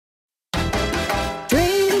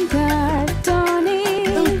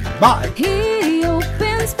Bye. He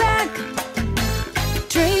opens back.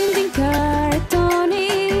 Trading card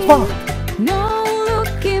Tony. Spock. No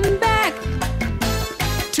looking back.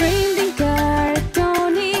 Trading card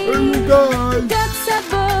Tony. Hey guys. That's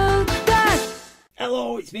about that.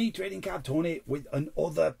 Hello, it's me, Trading Card Tony, with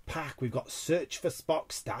another pack. We've got Search for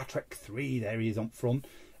Spock, Star Trek 3. There he is on front.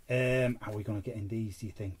 How are we going to get in these, do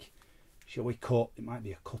you think? Shall we cut? It might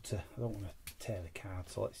be a cutter. I don't want to tear the card,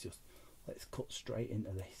 so let's cut straight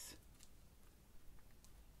into this.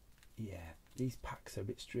 Yeah, these packs are a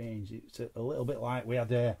bit strange. It's a little bit like we had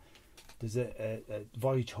there's a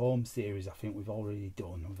Voyage Home series I think we've already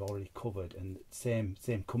done, we've already covered, and same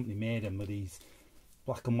company made them with these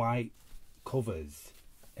black and white covers,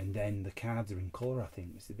 and then the cards are in colour. I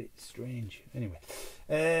think it's a bit strange. Anyway,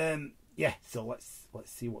 yeah, so let's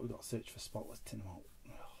see what we've got. Search for Spock. Let's tin them out.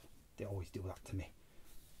 Oh, they always do that to me.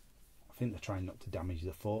 I think they're trying not to damage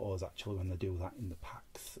the photos actually when they do that in the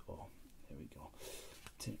packs. So there we go.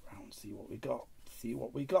 Tin it round, see what we got. See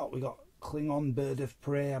what we got. We got Klingon Bird of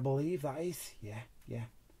Prey, I believe that is. Yeah.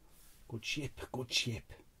 Good ship, good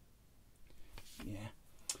ship. Yeah.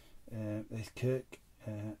 There's Kirk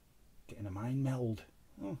getting a mind meld.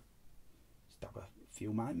 Oh, just have a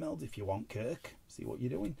few mind melds if you want, Kirk. See what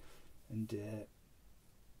you're doing. And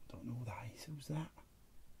don't know who that is. Who's that?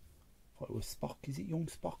 Thought it was Spock. Is it young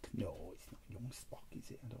Spock? No, it's not young Spock,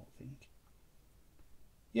 is it? I don't think.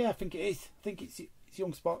 Yeah, I think it is. I think it's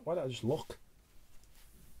young Spock. Why don't I just look?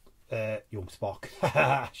 Young Spock.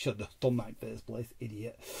 Should have done that in first place,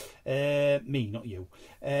 idiot. Me, not you.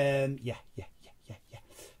 Yeah.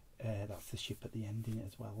 That's the ship at the end in it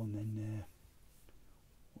as well. And then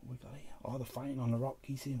what we got here? Oh, they're fighting on a rock.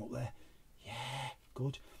 Can you see him up there? Yeah,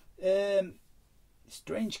 good.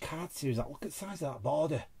 Strange card series. Look at the size of that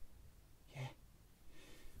border. Yeah,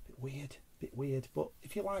 bit weird. But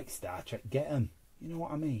if you like Star Trek, get them. You know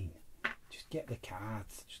what I mean? Just get the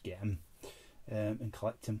cards. Just get them and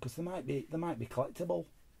collect them, because they might be collectible.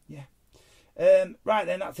 Yeah. Right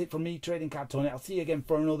then, that's it from me, Trading Card Tony. I'll see you again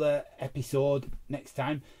for another episode next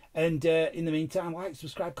time. And in the meantime, like,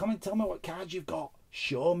 subscribe, comment, tell me what cards you've got.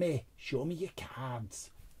 Show me your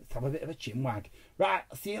cards. Let's have a bit of a chinwag. Right,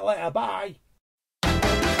 I'll see you later. Bye.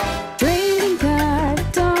 Trading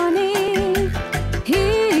card Tony.